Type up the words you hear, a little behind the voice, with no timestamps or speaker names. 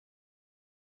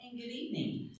and good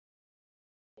evening.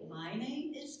 My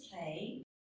name is Kay,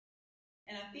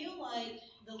 and I feel like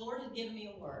the Lord had given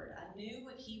me a word. I knew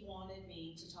what He wanted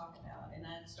me to talk about, and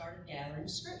I had started gathering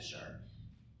scripture.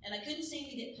 And I couldn't seem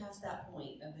to get past that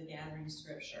point of the gathering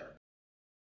scripture.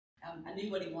 I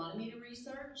knew what He wanted me to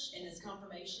research, and His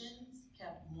confirmations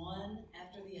kept one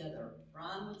after the other.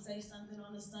 Brian would say something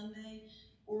on a Sunday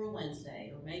or a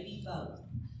Wednesday, or maybe both.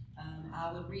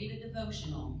 I would read a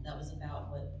devotional that was about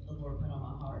what the Lord put on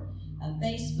my heart.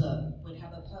 Facebook would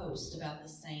have a post about the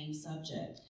same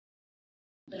subject.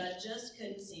 But I just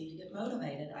couldn't seem to get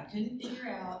motivated. I couldn't figure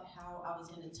out how I was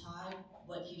going to tie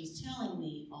what He was telling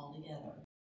me all together.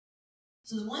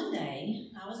 So the one day,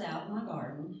 I was out in my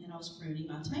garden, and I was pruning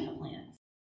my tomato plants.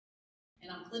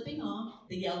 And I'm clipping off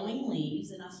the yellowing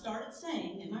leaves, and I started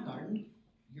saying in my garden,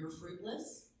 "You're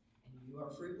fruitless, and you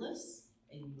are fruitless,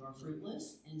 and you are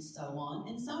fruitless," and so on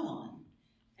and so on.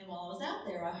 And while I was out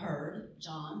there, I heard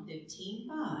John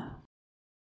 15:5.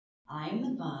 "I am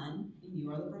the vine, and you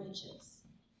are the branches."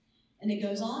 And it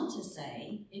goes on to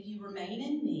say, "If you remain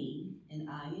in me, and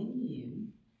I in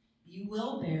you, you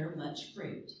will bear much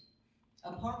fruit.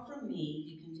 Apart from me,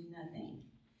 you can do nothing."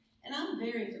 And I'm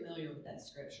very familiar with that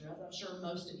scripture, as I'm sure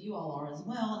most of you all are as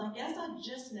well, and I guess I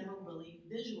just never really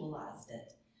visualized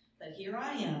it. But here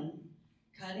I am,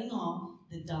 cutting off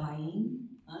the dying,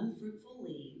 unfruitful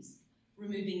leaves,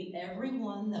 removing every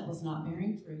one that was not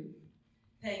bearing fruit,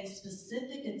 paying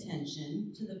specific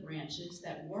attention to the branches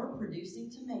that were producing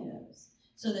tomatoes,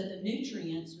 so that the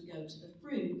nutrients would go to the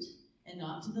fruit and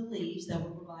not to the leaves that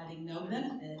were providing no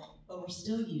benefit, but were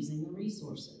still using the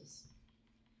resources.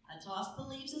 I tossed the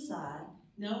leaves aside,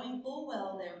 knowing full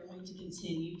well they were going to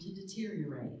continue to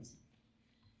deteriorate.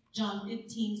 John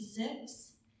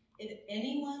 15:6, "If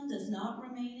anyone does not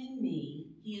remain in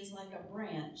me, he is like a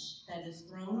branch that is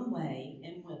thrown away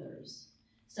and withers.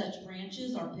 Such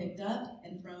branches are picked up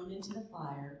and thrown into the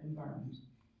fire and burned."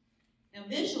 Now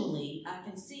visually, I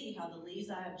can see how the leaves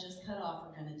I have just cut off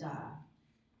are going to die,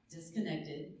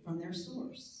 disconnected from their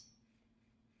source.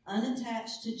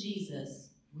 Unattached to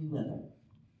Jesus, we wither.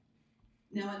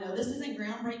 Now I know this isn't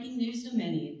groundbreaking news to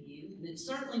many of you, and it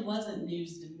certainly wasn't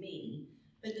news to me,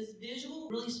 but this visual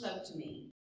really spoke to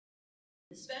me,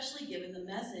 especially given the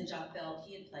message I felt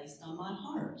He had placed on my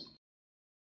heart.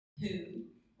 Who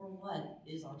or what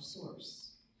is our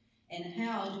source? And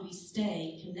how do we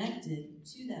stay connected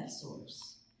to that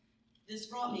source? This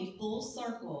brought me full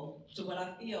circle to what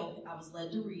I feel I was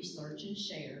led to research and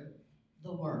share,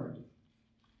 the Word.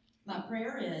 My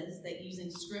prayer is that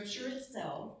using Scripture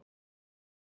itself,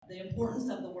 the importance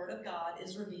of the Word of God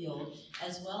is revealed,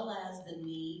 as well as the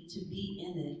need to be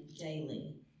in it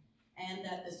daily, and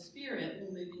that the Spirit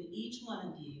will move in each one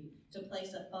of you to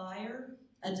place a fire,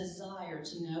 a desire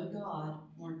to know God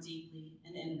more deeply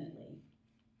and intimately.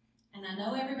 And I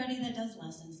know everybody that does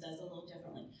lessons does it a little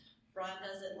differently. Brian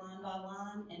does it line by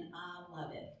line, and I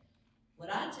love it.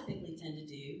 What I typically tend to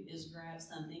do is grab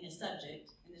something, a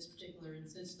subject, in this particular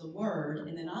instance, the Word,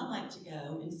 and then I like to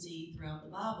go and see throughout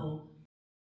the Bible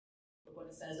what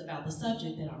it says about the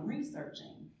subject that I'm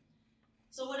researching.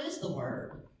 So what is the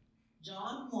Word?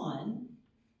 John 1,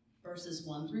 verses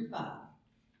 1 through 5.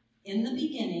 "In the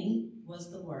beginning was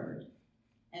the Word,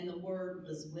 and the Word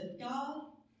was with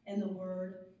God, and the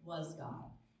Word was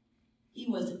God. He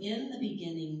was in the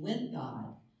beginning with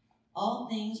God. All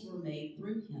things were made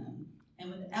through Him,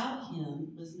 and without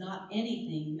Him was not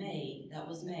anything made that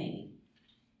was made.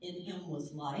 In Him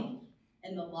was life,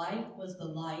 and the life was the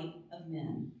light of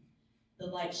men. The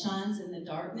light shines in the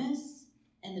darkness,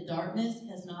 and the darkness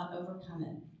has not overcome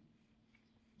it."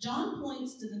 John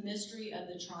points to the mystery of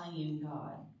the triune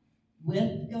God,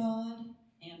 with God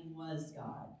and was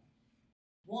God,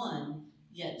 one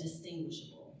yet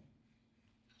distinguishable.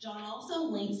 John also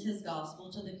links his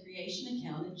gospel to the creation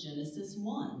account in Genesis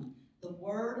 1. The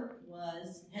Word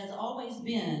has always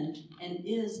been and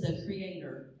is the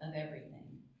creator of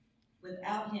everything.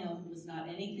 Without Him was not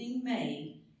anything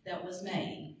made that was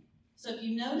made. So if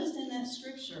you notice in that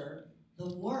scripture,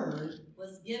 the Word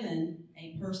was given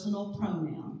a personal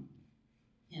pronoun,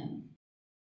 Him.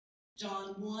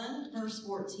 John 1, verse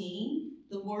 14,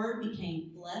 "The Word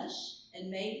became flesh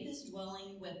and made His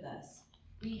dwelling with us.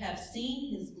 We have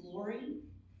seen His glory,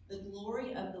 the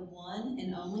glory of the one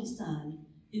and only Son,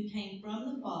 who came from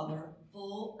the Father,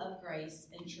 full of grace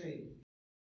and truth."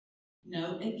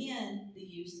 Note again the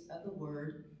use of the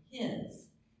word His,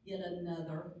 yet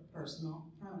another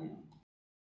personal pronoun.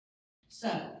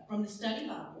 So, from the study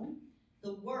Bible,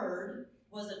 the Word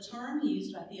was a term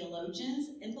used by theologians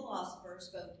and philosophers,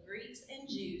 both Greeks and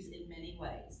Jews, in many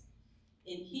ways.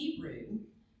 In Hebrew,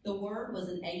 the Word was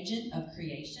an agent of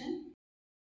creation,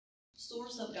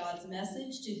 source of God's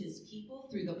message to his people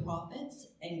through the prophets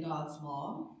and God's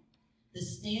law, the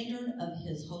standard of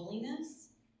his holiness,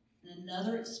 and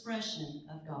another expression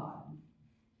of God.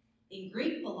 In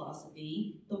Greek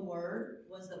philosophy, the Word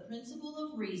was the principle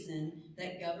of reason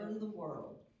that governed the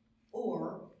world,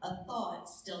 or a thought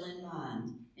still in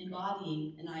mind,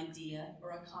 embodying an idea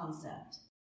or a concept.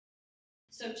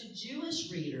 So to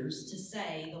Jewish readers, to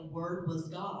say the Word was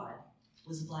God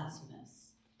was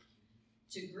blasphemous.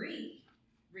 To Greek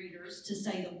readers, to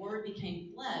say the Word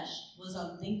became flesh was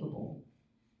unthinkable.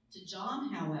 To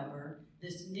John, however,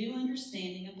 this new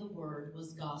understanding of the Word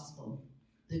was gospel,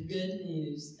 the good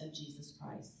news of Jesus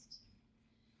Christ.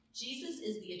 Jesus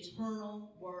is the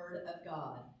eternal Word of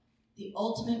God, the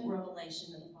ultimate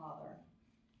revelation of the Father,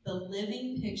 the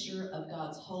living picture of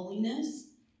God's holiness,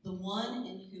 the one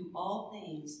in whom all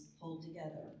things hold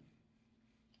together.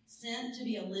 Sent to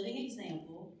be a living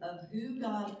example of who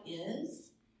God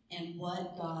is and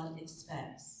what God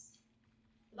expects.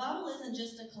 The Bible isn't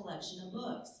just a collection of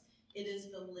books. It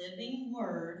is the living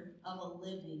Word of a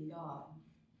living God.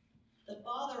 The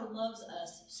Father loves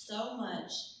us so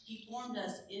much, he formed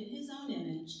us in his own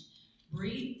image,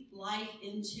 breathed life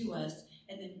into us,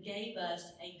 and then gave us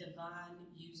a divine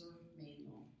user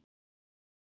manual.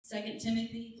 2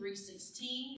 Timothy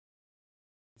 3:16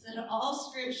 said that all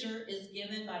Scripture is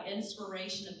given by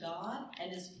inspiration of God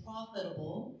and is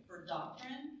profitable for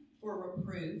doctrine, for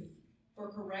reproof, for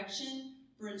correction,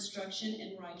 for instruction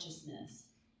in righteousness.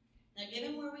 Now,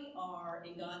 given where we are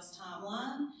in God's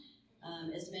timeline,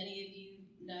 as many of you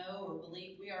know or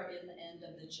believe, we are in the end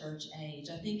of the church age.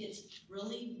 I think it's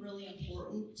really, really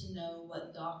important to know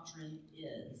what doctrine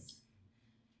is.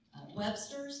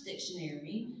 Webster's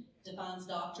dictionary defines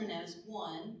doctrine as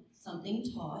 1,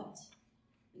 something taught,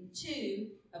 and 2,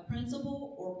 a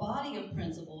principle or body of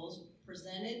principles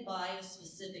presented by a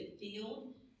specific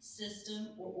field, system,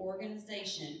 or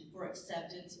organization for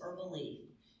acceptance or belief.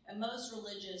 And most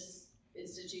religious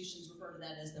institutions refer to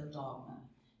that as their dogma.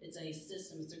 It's a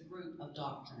system, it's a group of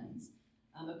doctrines,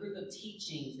 a group of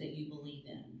teachings that you believe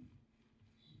in.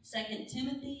 2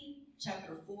 Timothy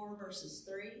chapter 4, verses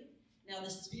 3. Now the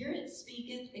Spirit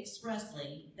speaketh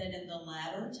expressly that in the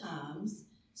latter times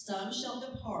some shall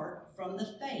depart from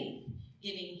the faith,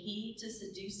 giving heed to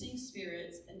seducing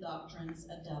spirits and doctrines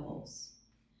of devils.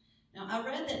 Now I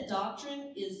read that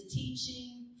doctrine is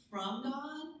teaching from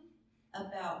God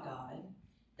about God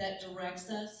that directs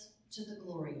us to the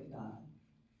glory of God.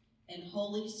 And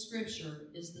Holy Scripture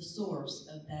is the source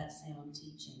of that sound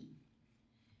teaching.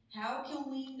 How can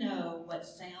we know what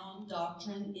sound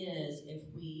doctrine is if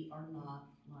we are not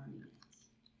learning it?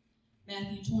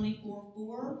 Matthew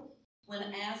 24:4, when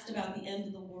asked about the end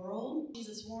of the world,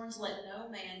 Jesus warns, "Let no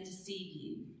man deceive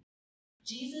you."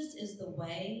 Jesus is the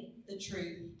way, the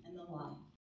truth, and the life.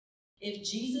 If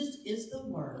Jesus is the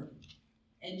Word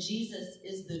and Jesus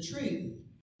is the truth,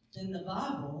 then the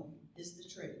Bible is the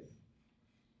truth.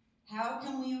 How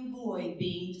can we avoid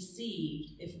being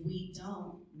deceived if we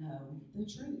don't know the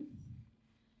truth?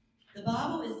 The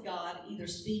Bible is God either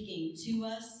speaking to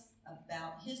us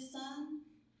about his Son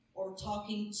or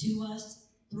talking to us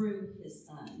through his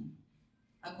Son.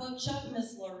 I quote Chuck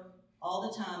Missler all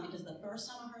the time because the first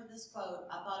time I heard this quote,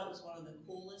 I thought it was one of the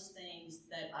coolest things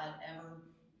that I'd ever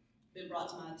been brought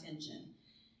to my attention.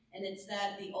 And it's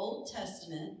that the Old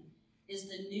Testament is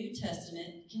the New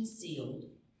Testament concealed,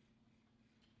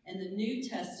 and the New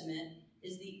Testament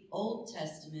is the Old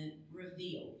Testament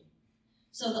revealed.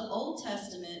 So the Old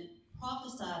Testament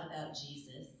prophesied about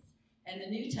Jesus, and the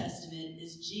New Testament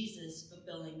is Jesus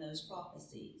fulfilling those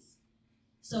prophecies.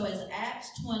 So as Acts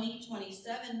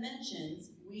 20:27 mentions,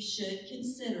 we should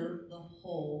consider the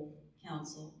whole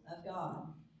counsel of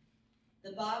God.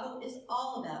 The Bible is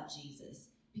all about Jesus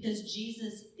because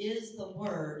Jesus is the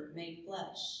Word made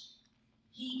flesh.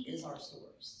 He is our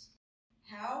source.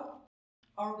 How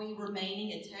are we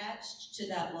remaining attached to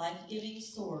that life-giving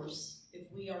source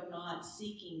if we are not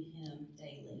seeking him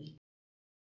daily?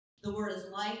 The Word is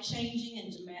life-changing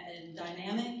and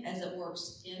dynamic as it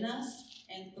works in us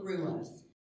and through us.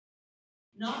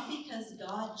 Not because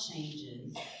God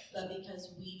changes, but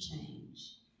because we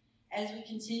change. As we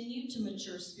continue to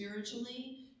mature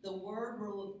spiritually, the Word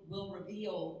will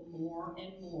reveal more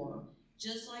and more.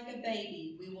 Just like a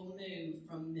baby, we will move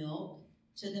from milk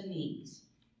to the meat.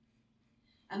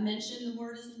 I mentioned the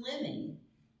Word is living.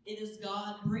 It is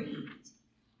God-breathed.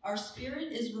 Our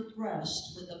spirit is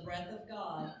refreshed with the breath of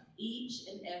God each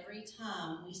and every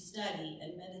time we study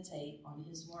and meditate on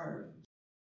his Word.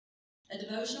 A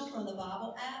devotional from the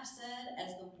Bible app said,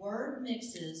 as the Word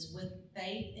mixes with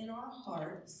faith in our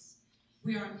hearts,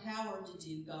 we are empowered to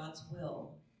do God's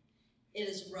will. It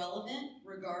is relevant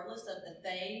regardless of the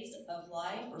phase of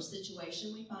life or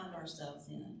situation we find ourselves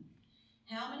in.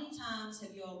 How many times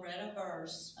have you all read a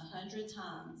verse 100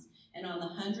 times, and on the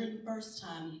 101st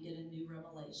time you get a new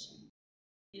revelation?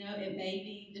 You know, it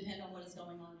may depend on what is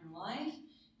going on in your life,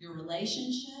 your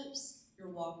relationships, your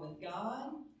walk with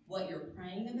God, what you're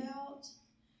praying about.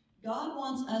 God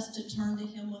wants us to turn to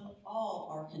Him with all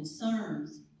our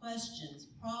concerns, questions,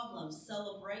 problems,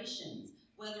 celebrations,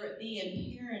 whether it be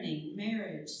in parenting,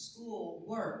 marriage, school,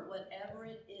 work, whatever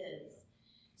it is.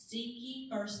 Seek ye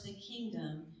first the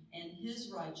kingdom and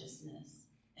His righteousness,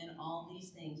 and all these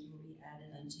things will be added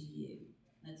unto you.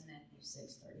 That's Matthew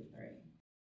 6:33.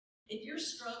 If you're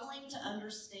struggling to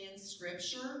understand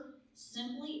Scripture,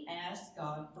 simply ask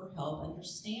God for help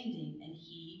understanding, and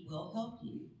He will help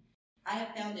you. I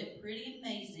have found it pretty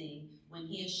amazing when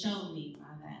He has shown me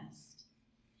I've asked.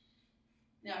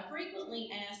 Now, I frequently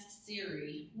ask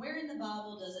Siri, where in the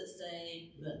Bible does it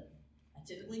say, bleh? I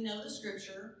typically know the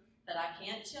Scripture, but I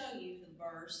can't tell you the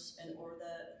verse or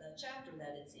the chapter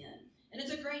that it's in. And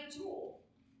it's a great tool.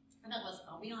 And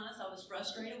I'll be honest, I was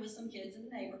frustrated with some kids in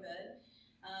the neighborhood,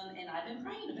 and I've been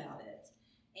praying about it.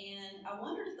 And I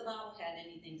wondered if the Bible had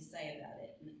anything to say about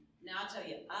it. Now, I tell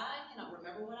you, I cannot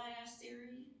remember what I asked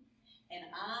Siri, and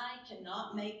I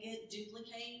cannot make it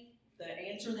duplicate the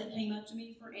answer that came up to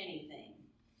me for anything.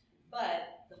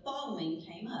 But the following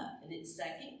came up, and it's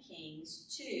 2 Kings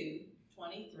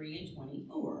 2:23 and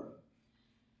 24.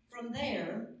 From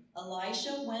there,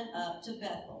 Elisha went up to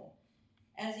Bethel.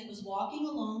 As he was walking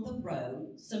along the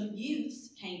road, some youths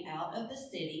came out of the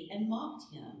city and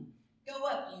mocked him. "Go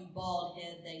up, you bald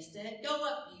head," they said. "Go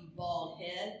up, you bald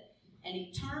head." And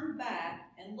he turned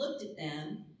back and looked at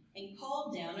them and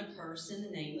called down a curse in the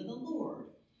name of the Lord.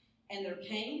 And there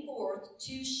came forth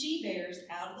 2 she-bears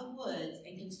out of the woods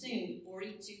and consumed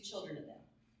 42 children of them.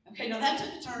 Okay, now that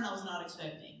took a turn I was not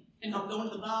expecting. And I'm going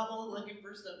to the Bible looking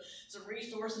for some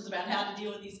resources about how to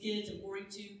deal with these kids, and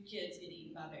 42 kids get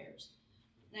eaten by bears.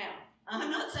 Now, I'm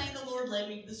not saying the Lord led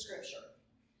me to the Scripture,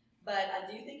 but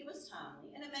I do think it was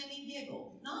timely, and it made me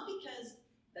giggle. Not because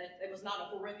that it was not a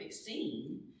horrific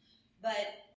scene, but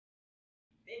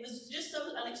it was just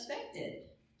so unexpected.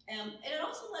 And it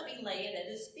also let me lay it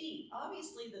at His feet.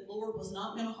 Obviously, the Lord was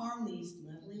not going to harm these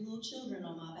lovely little children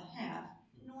on my behalf,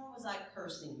 nor was I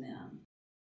cursing them.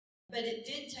 But it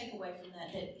did take away from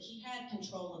that He had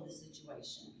control of the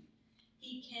situation.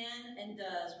 He can and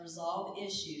does resolve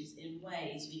issues in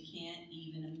ways we can't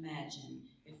even imagine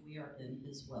if we are in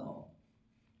His will.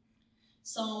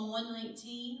 Psalm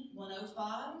 119,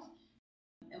 105.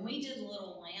 And we did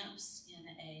little lamps in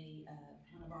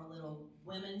one of our little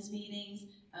women's meetings.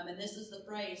 And this is the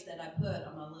phrase that I put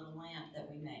on my little lamp that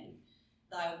we made.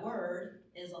 Thy word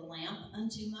is a lamp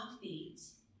unto my feet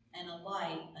and a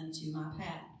light unto my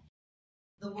path.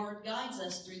 The word guides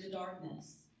us through the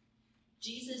darkness.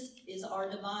 Jesus is our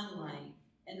divine light,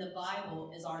 and the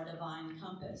Bible is our divine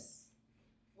compass.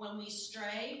 When we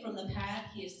stray from the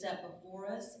path He has set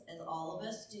before us, as all of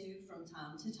us do from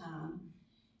time to time,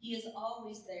 He is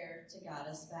always there to guide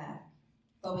us back.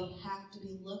 But we have to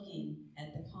be looking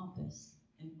at the compass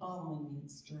and following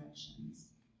its directions.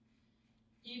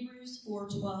 Hebrews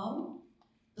 4:12.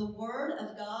 The word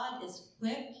of God is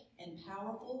quick and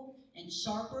powerful and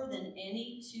sharper than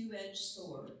any two-edged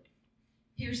sword,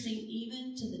 piercing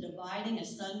even to the dividing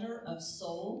asunder of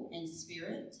soul and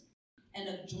spirit, and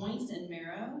of joints and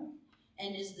marrow,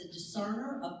 and is the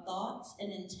discerner of thoughts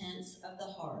and intents of the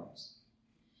heart.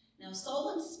 Now, soul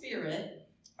and spirit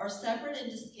are separate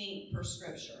and distinct per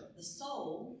Scripture. The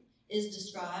soul is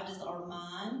described as our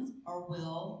mind, our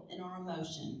will, and our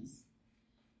emotions.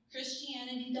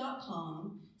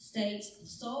 Christianity.com states the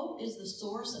soul is the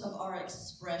source of our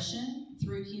expression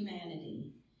through humanity.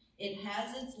 It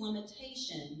has its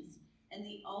limitations, and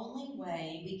the only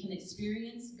way we can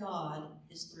experience God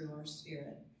is through our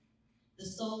spirit. The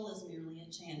soul is merely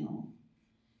a channel.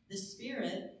 The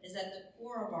spirit is at the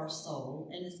core of our soul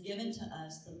and is given to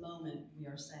us the moment we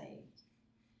are saved.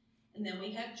 And then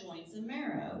we have joints and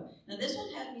marrow. Now this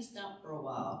one had me stumped for a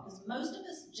while, because most of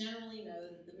us generally know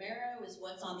that the marrow is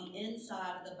what's on the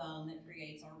inside of the bone that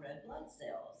creates our red blood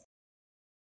cells.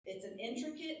 It's an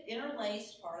intricate,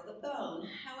 interlaced part of the bone.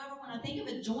 However, when I think of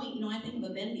a joint, I think of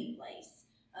a bendy place.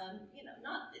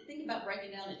 Not think about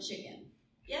breaking down a chicken.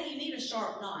 Yeah, you need a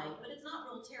sharp knife, but it's not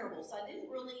real terrible. So I didn't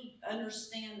really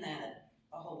understand that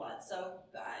a whole lot. So,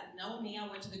 knowing me, I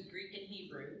went to the Greek and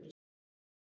Hebrew,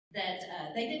 that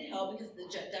they didn't help because the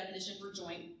definition for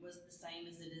joint was the same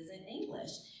as it is in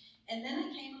English. And then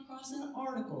I came across an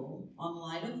article on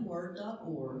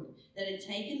lightofword.org that had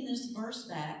taken this verse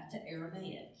back to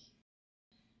Aramaic.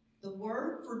 The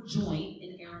word for joint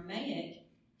in Aramaic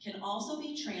can also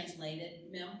be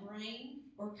translated membrane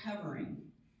or covering.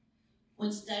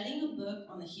 When studying a book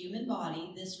on the human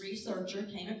body, this researcher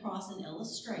came across an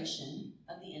illustration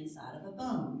of the inside of a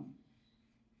bone.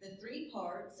 The three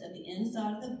parts of the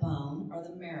inside of the bone are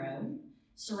the marrow,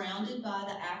 surrounded by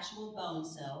the actual bone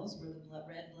cells where the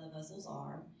red blood vessels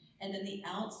are, and then the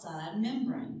outside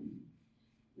membrane.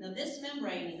 Now, this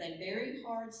membrane is a very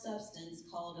hard substance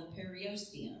called a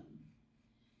periosteum.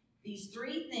 These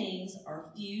three things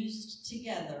are fused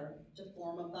together to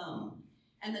form a bone.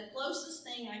 And the closest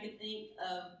thing I could think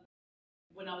of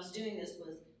when I was doing this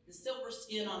was the silver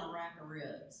skin on a rack of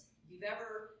ribs. If you've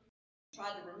ever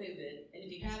tried to remove it, and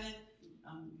if you haven't,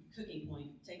 cooking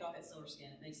point, take off that silver skin.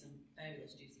 It makes some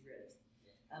fabulous juicy ribs.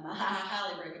 I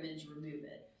highly recommend you remove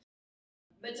it.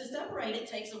 But to separate it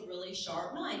takes a really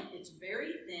sharp knife. It's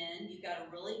very thin. You've got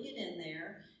to really get in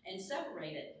there and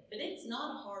separate it. But it's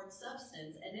not a hard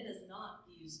substance, and it is not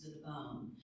fused to the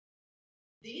bone.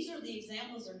 These are the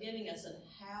examples they're giving us of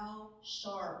how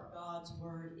sharp God's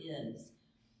word is.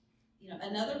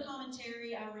 Another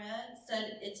commentary I read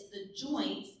said it's the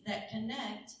joints that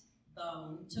connect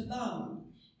bone to bone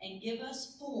and give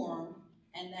us form,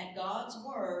 and that God's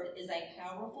word is a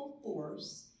powerful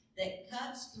force that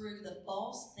cuts through the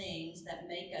false things that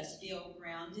make us feel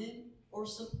grounded or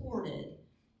supported.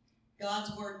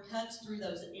 God's word cuts through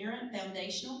those errant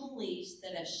foundational beliefs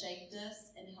that have shaped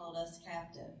us and held us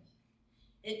captive.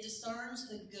 It discerns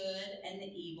the good and the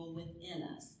evil within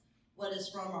us, what is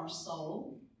from our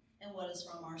soul and what is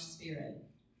from our spirit.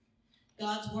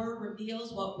 God's word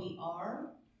reveals what we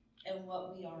are and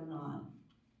what we are not.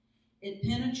 It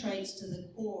penetrates to the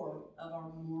core of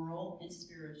our moral and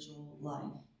spiritual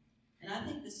life. And I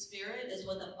think the Spirit is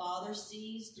what the Father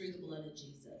sees through the blood of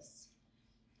Jesus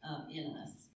in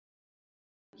us.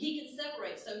 He can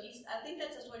separate. So I think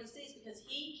that's just what he sees, because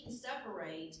he can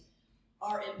separate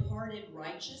our imparted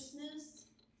righteousness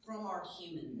from our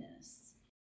humanness.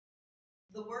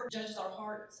 The word judges our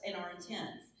hearts and our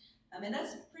intents. And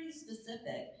that's pretty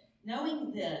specific.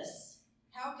 Knowing this,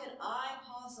 how could I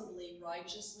possibly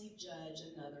righteously judge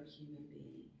another human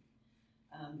being?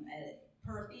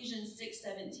 Per Ephesians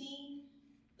 6:17,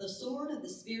 the sword of the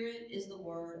Spirit is the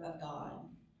word of God.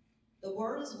 The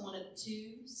word is one of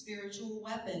two spiritual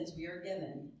weapons we are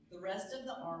given. The rest of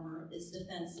the armor is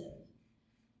defensive.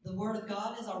 The word of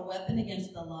God is our weapon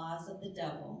against the lies of the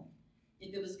devil.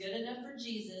 If it was good enough for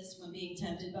Jesus when being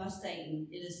tempted by Satan,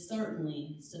 it is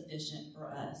certainly sufficient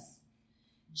for us.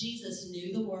 Jesus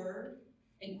knew the word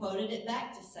and quoted it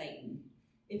back to Satan.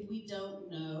 If we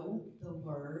don't know the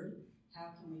word,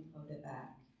 how can we quote it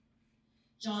back?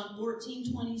 John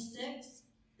 14:26,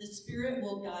 the Spirit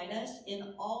will guide us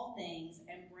in all things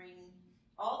and bring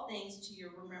all things to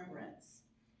your remembrance.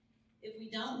 If we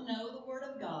don't know the Word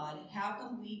of God, how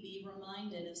can we be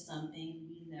reminded of something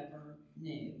we never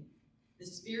knew? The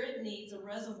Spirit needs a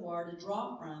reservoir to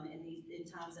draw from in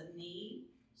times of need,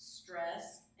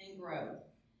 stress, and growth.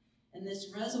 And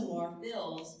this reservoir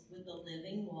fills with the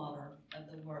living water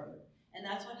of the Word. And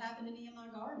that's what happened to me in my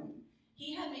garden.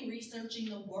 He had me researching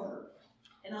the Word.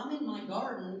 And I'm in my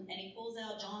garden, and he pulls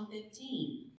out John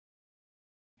 15.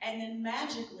 And then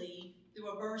magically,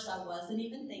 through a verse I wasn't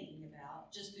even thinking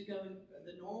about, just to go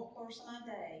the normal course of my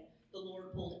day, the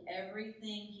Lord pulled everything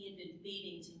he had been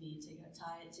feeding to me to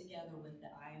tie it together with the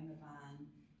I am the vine,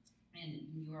 and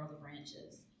you are the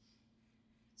branches.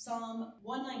 Psalm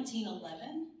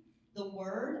 119:11, the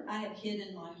word I have hid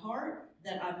in my heart,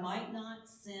 that I might not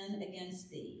sin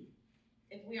against thee.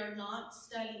 If we are not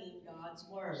studying God's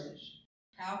word,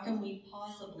 how can we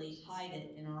possibly hide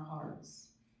it in our hearts?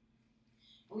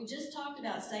 We just talked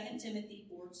about 2 Timothy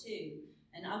 4:2,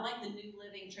 and I like the New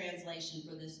Living Translation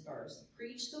for this verse.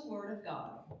 Preach the word of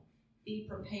God. Be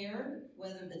prepared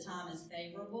whether the time is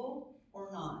favorable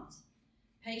or not.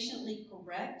 Patiently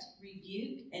correct,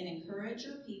 rebuke, and encourage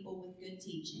your people with good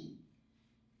teaching.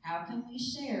 How can we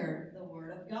share the word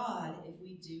of God if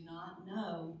we do not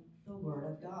know the word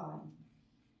of God?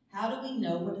 How do we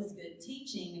know what is good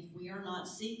teaching if we are not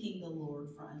seeking the Lord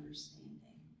for understanding?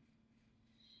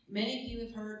 Many of you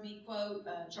have heard me quote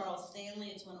Charles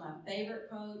Stanley. It's one of my favorite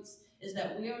quotes, is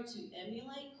that we are to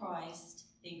emulate Christ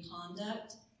in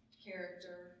conduct,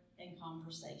 character, and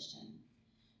conversation.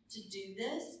 To do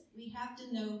this, we have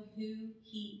to know who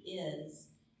he is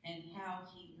and how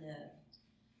he lived.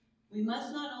 We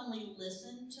must not only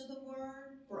listen to the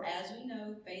word, for as we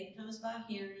know, faith comes by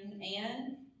hearing,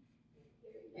 and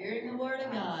hearing the word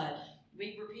of God.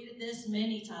 We've repeated this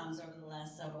many times over the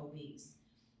last several weeks.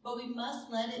 But we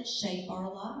must let it shape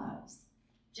our lives.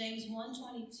 James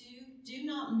 1:22 do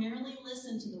not merely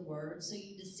listen to the word so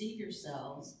you deceive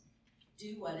yourselves.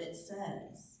 Do what it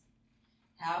says.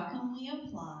 How can we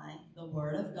apply the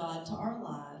word of God to our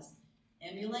lives,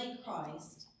 emulate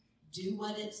Christ, do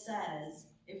what it says,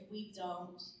 if we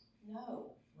don't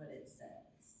know what it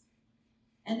says?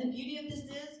 And the beauty of this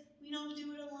is, we don't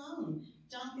do it alone.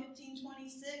 John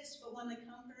 15:26, but when the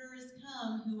Comforter is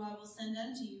come, who I will send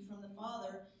unto you from the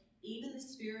Father, even the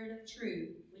Spirit of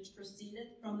truth, which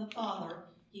proceedeth from the Father,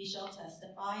 he shall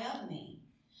testify of me.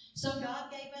 So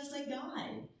God gave us a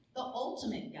guide, the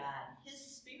ultimate guide, his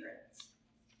Spirit.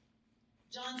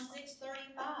 John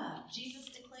 6:35, Jesus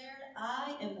declared,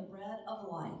 I am the bread of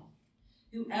life.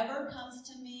 Whoever comes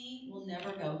to me will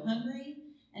never go hungry,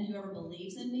 and whoever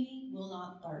believes in me will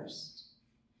not thirst.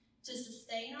 To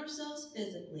sustain ourselves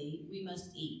physically, we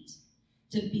must eat.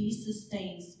 To be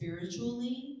sustained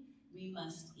spiritually, we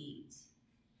must eat.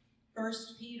 1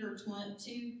 Peter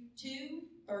 2:2,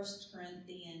 1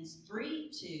 Corinthians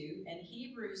 3:2, and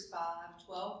Hebrews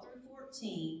 5:12 through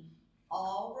 14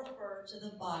 all refer to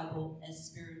the Bible as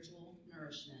spiritual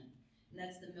nourishment. And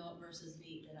that's the milk versus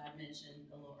meat that I mentioned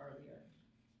a little earlier.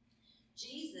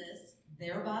 Jesus,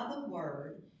 thereby the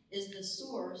Word, is the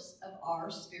source of our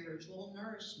spiritual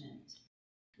nourishment.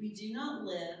 We do not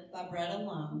live by bread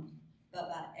alone, but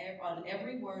on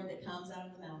every word that comes out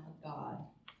of the mouth of God.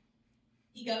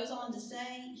 He goes on to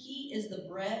say, he is the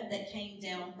bread that came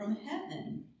down from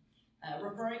heaven,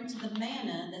 referring to the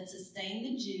manna that sustained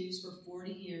the Jews for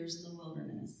 40 years in the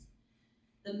wilderness.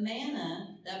 The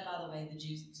manna, that by the way, the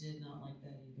Jews did not like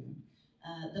that either.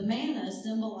 The manna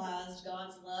symbolized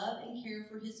God's love and care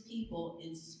for his people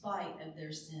in spite of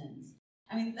their sins.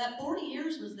 I mean, that 40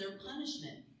 years was their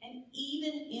punishment. And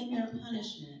even in their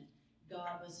punishment,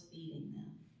 God was feeding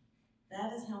them.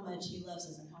 That is how much he loves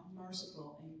us and how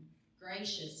merciful and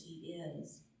gracious he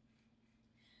is.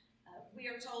 We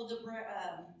are told to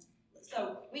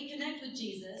so we connect with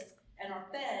Jesus and are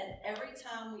fed every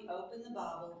time we open the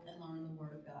Bible and learn the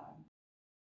Word of God.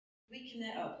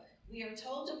 We are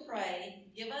told to pray,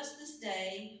 give us this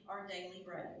day our daily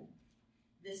bread.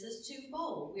 This is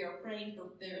twofold. We are praying for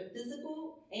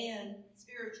physical and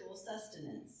spiritual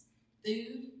sustenance,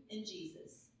 food and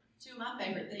Jesus. Two of my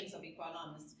favorite things, I'll be quite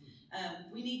honest.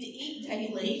 We need to eat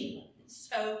daily,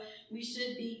 so we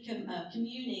should be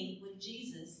communing with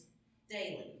Jesus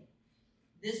daily.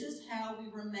 This is how we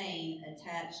remain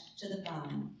attached to the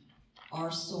vine,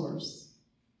 our source,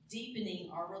 deepening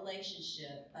our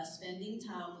relationship by spending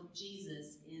time with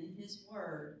Jesus in his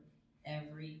word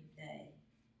every day.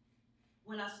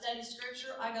 When I study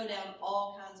scripture, I go down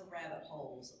all kinds of rabbit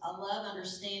holes. I love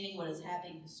understanding what is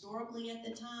happening historically at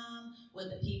the time, what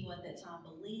the people at that time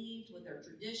believed, what their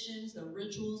traditions, their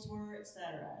rituals were,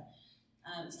 etc.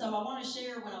 So I want to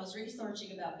share, when I was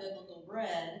researching about biblical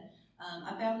bread,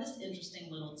 I found this interesting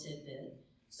little tidbit.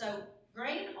 So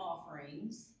grain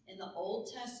offerings in the Old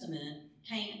Testament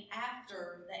came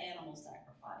after the animal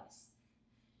sacrifice.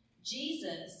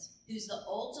 Jesus, who's the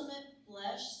ultimate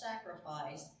flesh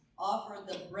sacrifice, offered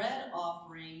the bread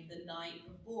offering the night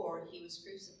before he was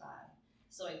crucified.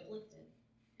 So he flipped it,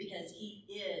 because he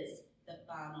is the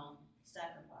final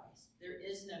sacrifice. There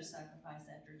is no sacrifice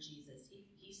after Jesus.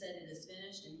 He said it is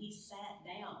finished, and he sat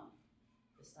down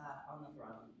beside on the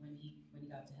throne when he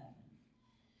got to heaven.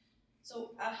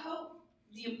 So I hope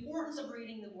the importance of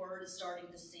reading the word is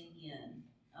starting to sink in.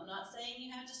 I'm not saying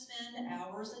you have to spend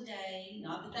hours a day,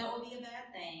 not that that would be a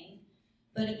bad thing,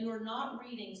 but if you are not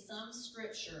reading some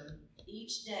scripture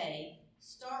each day,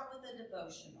 start with a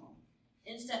devotional.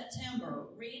 In September,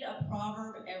 read a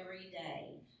proverb every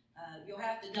day. You'll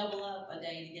have to double up a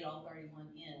day to get all 31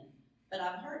 in. But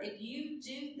I've heard if you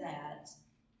do that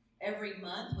every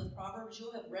month with Proverbs,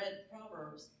 you'll have read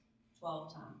Proverbs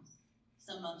 12 times.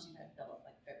 Some months you have to double up,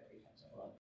 like February, you have to double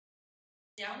up.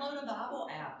 Download a Bible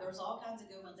app. There's all kinds of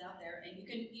good ones out there, and you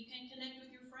can connect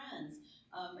with your friends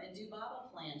and do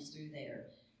Bible plans through there.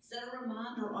 Set a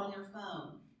reminder on your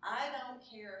phone. I don't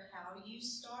care how you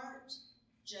start,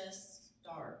 just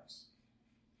start.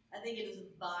 I think it is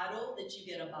vital that you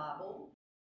get a Bible.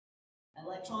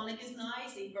 Electronic is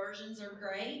nice, e-versions are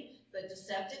great, but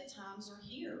deceptive times are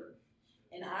here.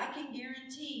 And I can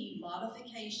guarantee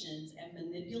modifications and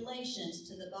manipulations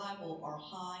to the Bible are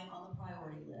high on the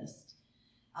priority list.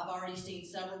 I've already seen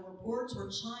several reports where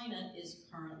China is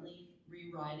currently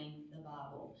rewriting the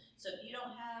Bible. So if you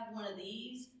don't have one of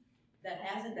these that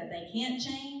they can't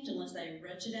change unless they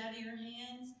wrench it out of your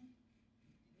hands,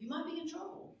 you might be in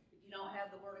trouble if you don't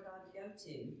have the Word of God to go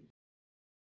to.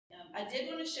 I did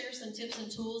want to share some tips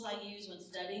and tools I use when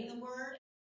studying the Word.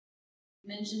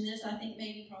 Mentioned this, I think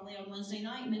maybe probably on Wednesday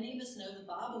night. Many of us know the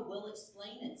Bible will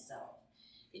explain itself.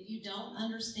 If you don't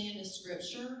understand a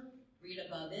scripture, read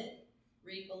above it,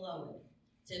 read below it.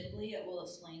 Typically, it will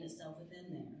explain itself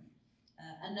within there.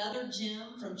 Another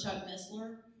gem from Chuck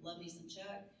Missler, love me some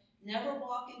Chuck, never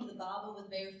walk into the Bible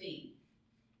with bare feet.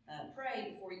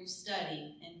 Pray before you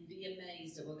study and be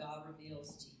amazed at what God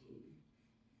reveals to you.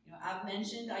 You know, I've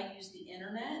mentioned I use the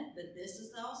internet, but this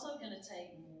is also going to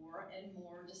take more and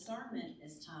more discernment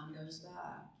as time goes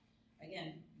by.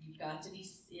 Again, you've got to be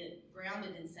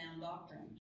grounded in sound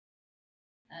doctrine.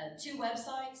 Two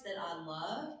websites that I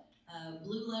love,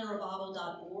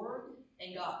 blueletterbible.org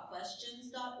and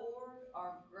gotquestions.org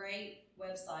are great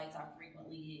websites I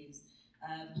frequently use.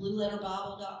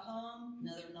 Blueletterbible.com,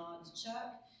 another nod to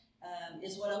Chuck,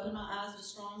 is what opened my eyes to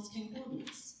Strong's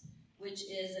Concordance, which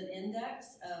is an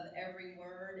index of every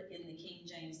word in the King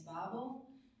James Bible.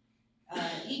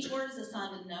 Each word is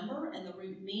assigned a number, and the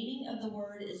meaning of the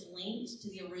word is linked to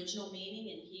the original meaning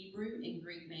in Hebrew and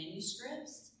Greek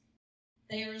manuscripts.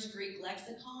 Thayer's Greek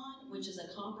Lexicon, which is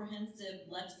a comprehensive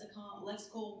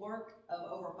lexical work of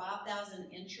over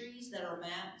 5,000 entries that are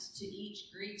mapped to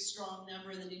each Greek strong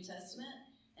number in the New Testament.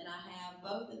 And I have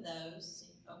both of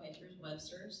those. Okay, here's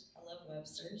Webster's. I love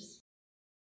Webster's.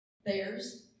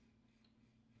 Thayer's.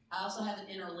 I also have an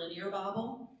interlinear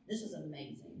Bible. This is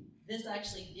amazing. This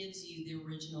actually gives you the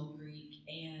original Greek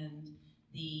and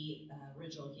the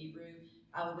original Hebrew.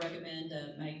 I would recommend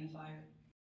a magnifier.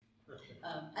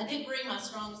 I did bring my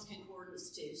Strong's Concordance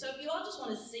too. So if you all just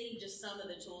want to see just some of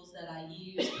the tools that I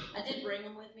use, I did bring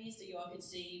them with me so you all could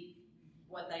see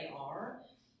what they are.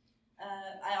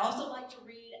 I also like to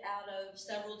read out of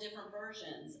several different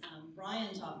versions.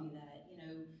 Brian taught me that. You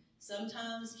know,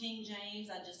 sometimes King James,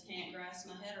 I just can't grasp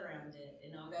my head around it,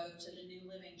 and I'll go to the New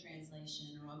Living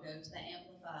Translation, or I'll go to the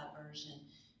Amplified version.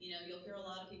 You know, you'll hear a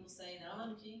lot of people say that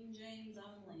I'm King James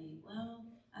only. Well,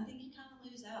 I think you kind of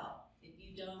lose out if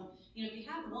you don't. You know, if you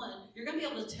have one, you're going to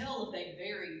be able to tell if they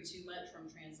vary too much from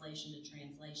translation to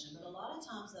translation. But a lot of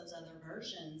times those other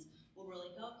versions will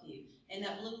really help you. And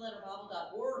that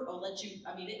blueletterbible.org will let you,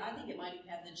 I think it might even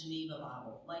have the Geneva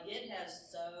Bible. Like, it has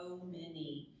so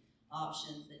many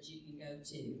options that you can go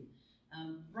to.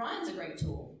 Brian's a great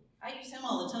tool. I use him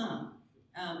all the time.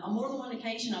 On more than one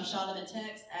occasion, I've shot him a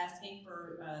text asking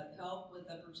for help with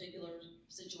a particular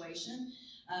situation.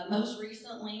 Most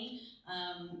recently,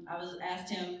 I was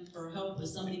asked him for help with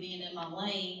somebody being in my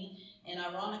lane, and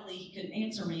ironically, he couldn't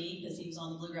answer me because he was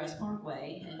on the Bluegrass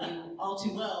Parkway and knew all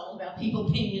too well about people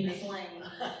being in his lane.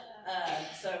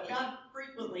 So God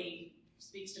frequently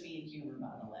speaks to me in humor,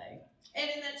 by the way. And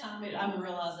in that time, I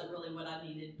realized that really what I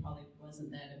needed probably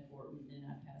wasn't that important, and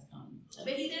I passed on.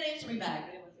 But he did answer me back,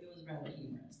 but it was rather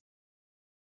humorous.